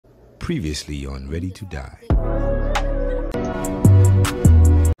Previously on Ready to Die.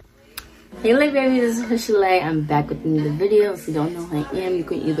 Hey baby, this is Shalay. I'm back with another video. If you don't know who I am, you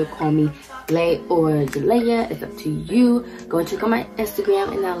can either call me Lay or Jalea. It's up to you. Go and check out my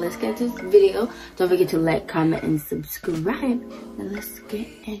Instagram. And now let's get into this video. Don't forget to like, comment, and subscribe. And let's get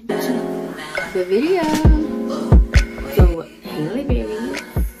into the video. So, hey baby,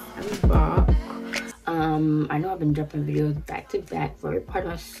 I'm back. I know I've been dropping videos back to back. Very proud of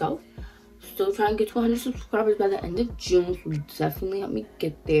myself. Still trying to get to 100 subscribers by the end of June. So definitely help me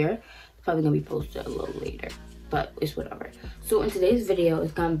get there. It's probably gonna be posted a little later, but it's whatever. So in today's video,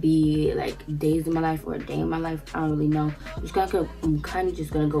 it's gonna be like days in my life or a day in my life. I don't really know. I'm kind of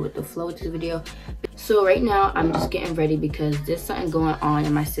just gonna go with the flow of this video. So right now, I'm just getting ready because there's something going on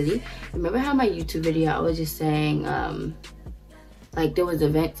in my city. Remember how my YouTube video, I was just saying, like there was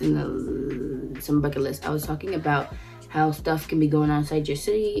events in some bucket list. I was talking about how stuff can be going on inside your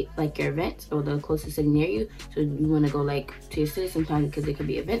city, like your events or the closest city near you. So you want to go like to your city sometimes because there could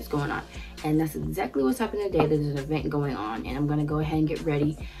be events going on. And that's exactly what's happening today. There's an event going on and I'm going to go ahead and get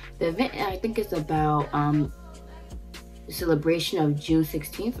ready. The event, I think, is about the celebration of June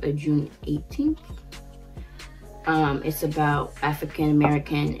 16th or June 18th. It's about African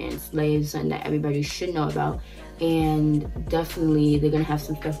American and slaves, and that everybody should know about. And definitely they're gonna have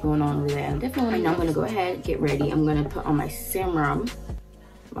some stuff going on over there. And definitely right now I'm gonna go ahead, get ready. I'm gonna put on my serum.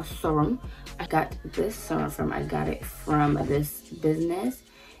 I got this serum I got it from this business,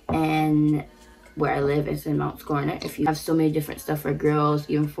 and where I live is in Mount Scorner. If you have so many different stuff for girls,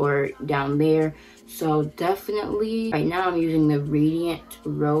 even for down there. So definitely right now I'm using the Radiant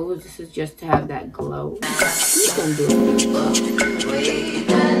Rose. This is just to have that glow. You can do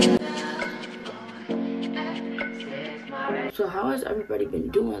it. So how has everybody been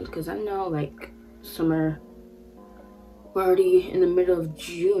doing? Because I know like summer, we're already in the middle of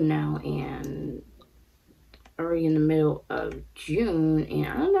June now, and already in the middle of June, and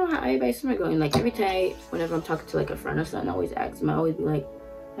I don't know how everybody's summer going. Like every day whenever I'm talking to like a friend or something, I always ask them, I always be like,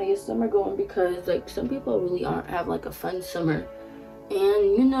 how is summer going? Because like some people really aren't have like a fun summer,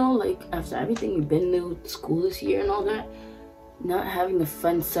 and you know, like after everything we've been through, school this year and all that, not having a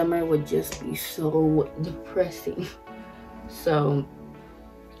fun summer would just be so depressing. So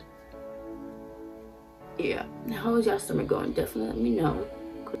yeah, how is y'all summer going? Definitely let me know.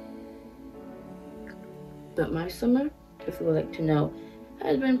 But my summer, if you would like to know,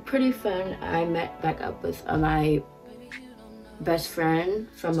 has been pretty fun. I met back up with my best friend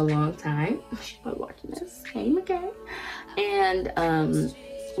from a long time. She's probably watching this. Hey, McKay. And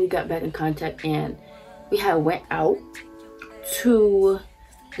we got back in contact, and we had went out to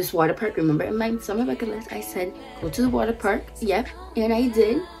this water park. Remember in my summer bucket list I said go to the water park? Yep, and I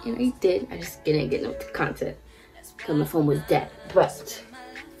did. I just didn't get no content because my phone was dead. But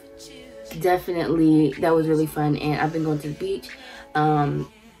definitely that was really fun, and I've been going to the beach, going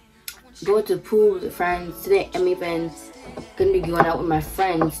to the pool with friends. Today I'm even gonna be going out with my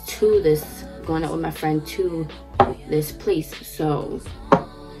friends to this place. So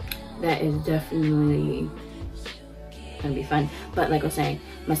that is definitely gonna be fun. But like I was saying,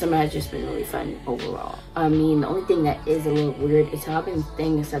 my summer has just been really fun overall. I mean, the only thing that is a little weird is how I've been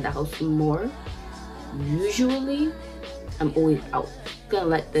staying inside the house more. Usually I'm always out. I'm gonna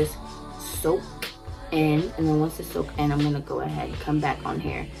let this soak in, and then once it's soaked in, I'm gonna go ahead and come back on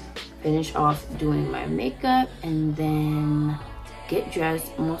here, finish off doing my makeup, and then get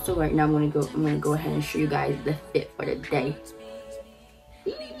dressed. And also right now I'm gonna go ahead and show you guys the fit for the day.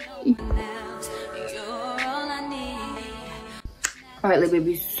 Alright, little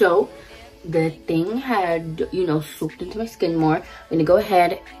baby, so the thing had, you know, soaked into my skin more. I'm gonna go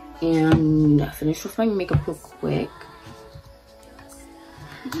ahead and finish with my makeup real quick.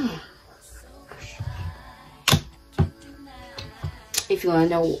 If you want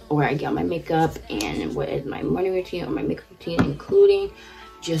to know where I get my makeup and what is my morning routine or my makeup routine including,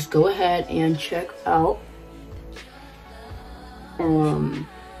 just go ahead and check out my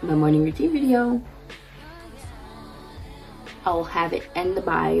morning routine video. I'll have it in the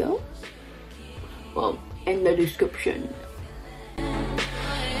bio, well, in the description.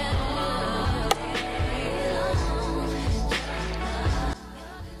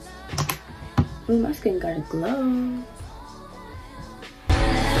 Ooh, my skin got a glow.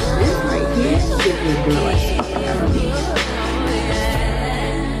 This right here gives me a glow.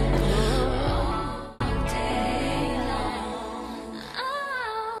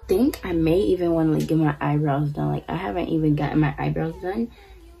 I think I may even want to like get my eyebrows done. Like I haven't even gotten my eyebrows done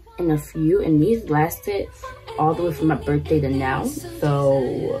in a few, and these lasted all the way from my birthday to now. So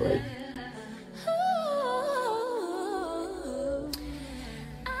like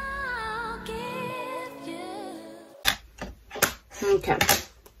Okay.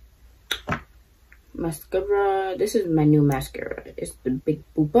 Mascara. This is my new mascara. It's the Big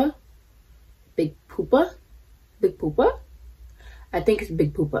Poopa. Big Poopa? Big Poopa? I think it's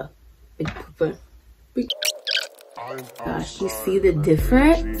Big Poopa. Big Poopa. Big... Gosh, you see the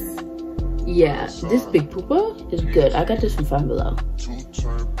difference? Yeah, this Big Poopa is good. I got this from Five Below.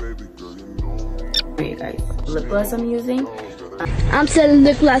 Alright guys, lip gloss I'm using. I'm selling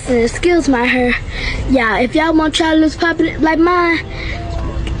lip gloss and excuse my hair. Yeah, if y'all want to try lips popping like mine,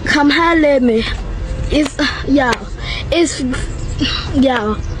 come holler at me. It's,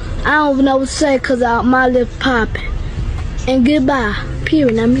 y'all, I don't know what to say because my lips popping. And goodbye,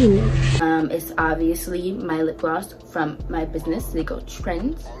 period, I mean it. It's obviously my lip gloss from my business. They go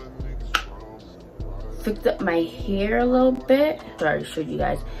Trends. Fixed up my hair a little bit. I already showed you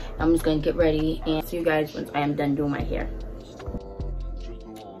guys. I'm just gonna get ready and see you guys once I am done doing my hair.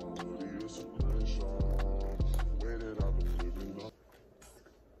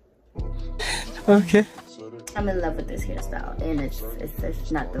 Okay. I'm in love with this hairstyle, and it's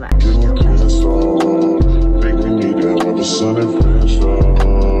not the vibe.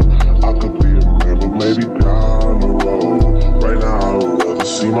 I could be a man, but maybe down the road. Right now, I would rather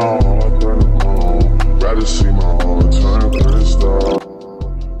see my heart turn cold. Rather see my heart turn crystal.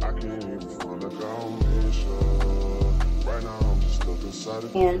 I can't even find a combination. Right now, I'm just stuck inside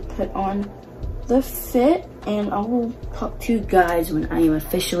it. And put on the fit, and I will talk to you guys when I am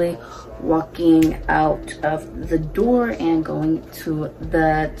officially walking out of the door and going to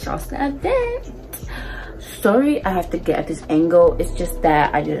the Charleston event. Sorry, I have to get at this angle. It's just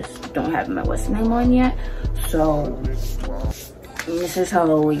that I just don't have my what's name on yet. So this is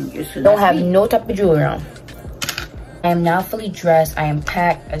how we used to. Don't have no type of jewelry on. I am now fully dressed. I am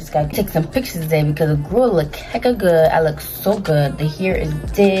packed. I just gotta take some pictures today because the girl look hecka good. I look so good. The hair is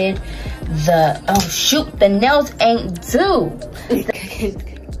did. Oh shoot, the nails ain't due.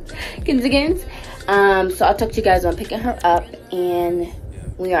 So I'll talk to you guys when I'm picking her up, and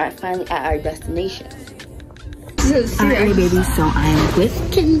we are finally at our destination. Alright baby, so I'm with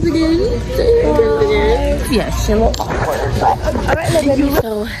Kinsigan. Yeah, she's a little awkward, but alright baby.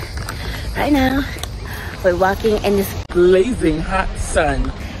 So right now we're walking in this blazing hot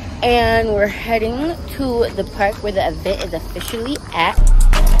sun, and we're heading to the park where the event is officially at.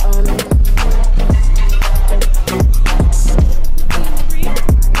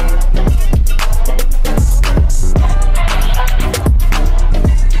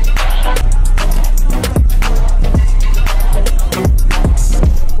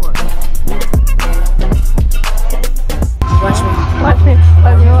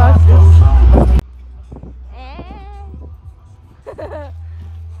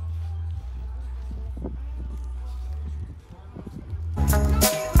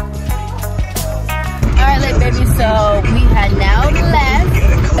 So we had now left.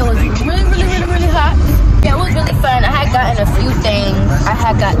 It was really hot. Yeah, it was really fun. I had gotten a few things. I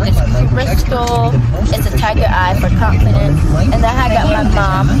had got this crystal. It's a tiger eye for confidence. And then I had got my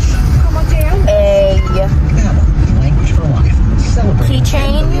mom a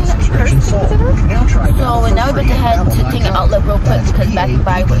keychain purse. So now we're about to head to Tanger outlet real quick because Bath and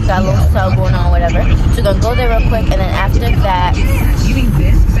Body Works got a little sale going on, whatever. So we're gonna go there real quick, and then after that, you need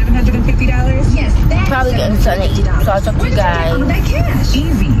this $750? Yes, probably getting something to eat. So I'll talk to you guys that cash.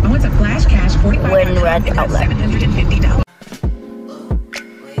 Easy. And what's a flash cash? $45 when we're at the outlet. $750.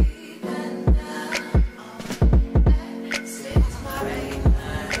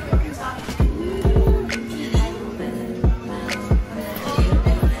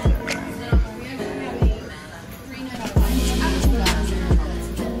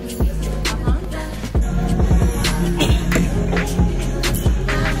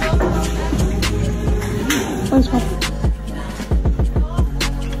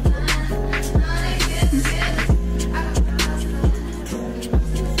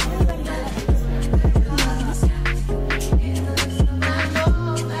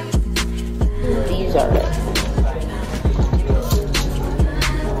 These are it.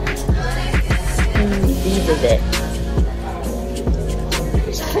 These is it.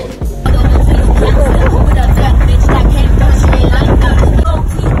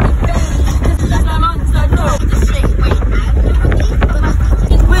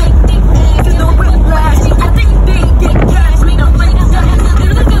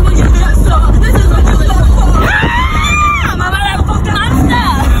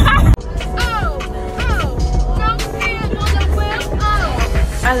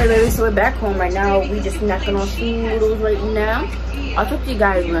 So we're back home right now. We just snacking on food noodles right now. I'll talk to you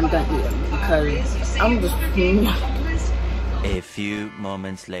guys when I'm done eating because I'm just A few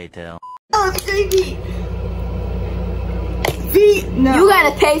moments later. Oh baby. feet? No. You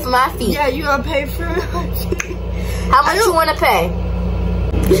gotta pay for my feet. Yeah, you gotta pay for it. How much you wanna pay?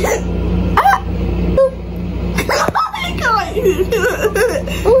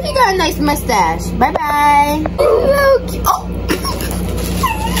 Oh, he got a nice mustache. Bye bye. Oh.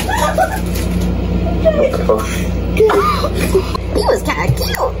 He was kind of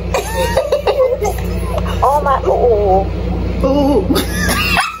cute. Oh my. Oh.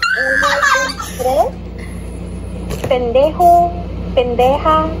 Pendejo,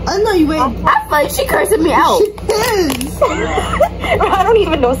 pendeja. I know you ain't. I feel like she cursing me out. I don't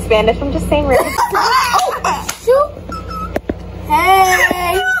even know Spanish. I'm just saying random. Shoot.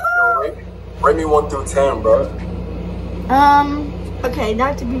 Hey. Rate me 1 through 10, bro. Okay,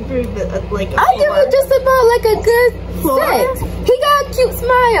 not to be rude, but like a I give it just about like a good 6. He got a cute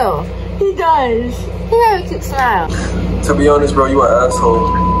smile. He does. He got a cute smile. To be honest, bro, you an asshole.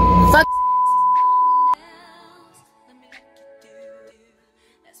 Fuck.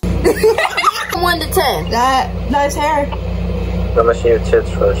 1 to 10. Nice hair. Let me see your tits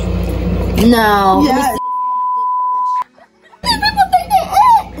first. No. Yeah.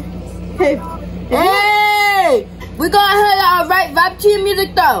 Hey. Hey! We gonna hear our right vibe to your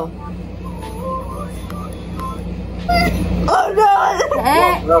music though. Oh no.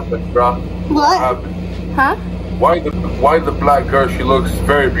 Hey. Nothing, bro. What? Huh? Why the black girl? She looks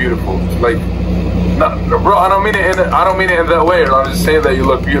very beautiful. Like, bro, I don't mean it in that way. I'm just saying that you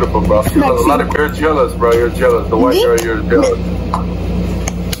look beautiful, bro. You're jealous, bro. You're jealous. The white girl, you're jealous.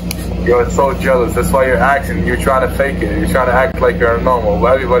 You're so jealous. That's why you're acting. You're trying to fake it. You're trying to act like you're normal.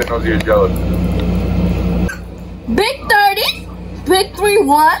 But everybody knows you're jealous. Big 30. Big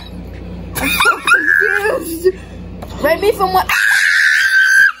 3-1. I'm so confused. Rate me from what?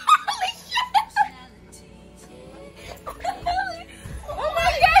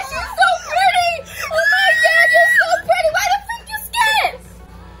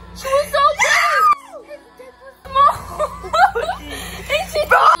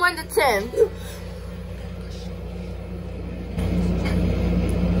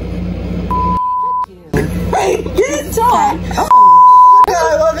 Get tall. Oh. God,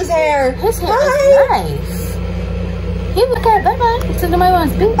 I love his hair. His hair is nice. He look at bye-bye. So nobody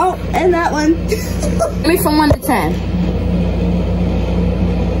wants to speak. Oh, and that one. Me from 1 to 10.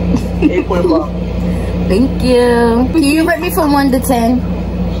 8.5. Thank you. Can you rate me from 1 to 10?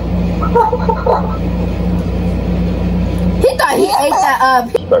 He thought he ate that up.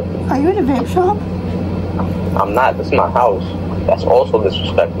 Are you in a vape shop? I'm not. This is my house. That's also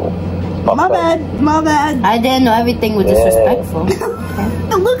disrespectful. My bad. My bad. I didn't know everything was disrespectful.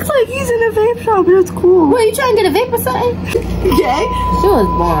 It looks like he's in a vape shop, but it's cool. What, you trying to get a vape or something? Okay. She was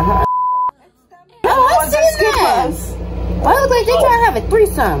born. Her. Oh, I seen that. Why look like they trying to have a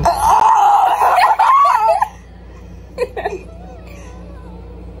threesome?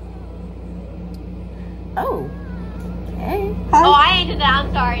 Oh. Okay. Oh, I ain't doing that. I'm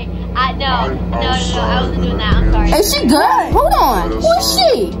sorry. No, I wasn't doing that. I'm sorry. Is she good? Hold on. Who is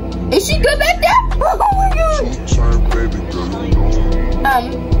she? Is she good back there? Oh my god.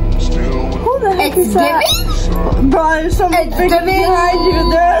 Who the heck is that? Gibby? Bro, there's someone behind you.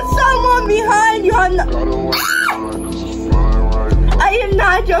 There's someone behind you. I am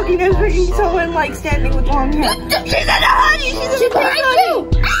not joking. There's freaking someone like standing with long hair. She's in a honey. She's behind you.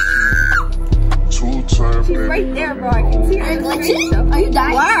 She's right there, bro. I can see her. Are you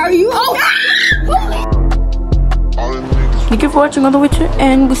dying? Why are you? Oh. Thank you for watching all the way to the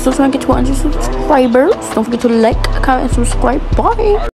end. We still trying to get 200 subscribers. Don't forget to like, comment, and subscribe. Bye.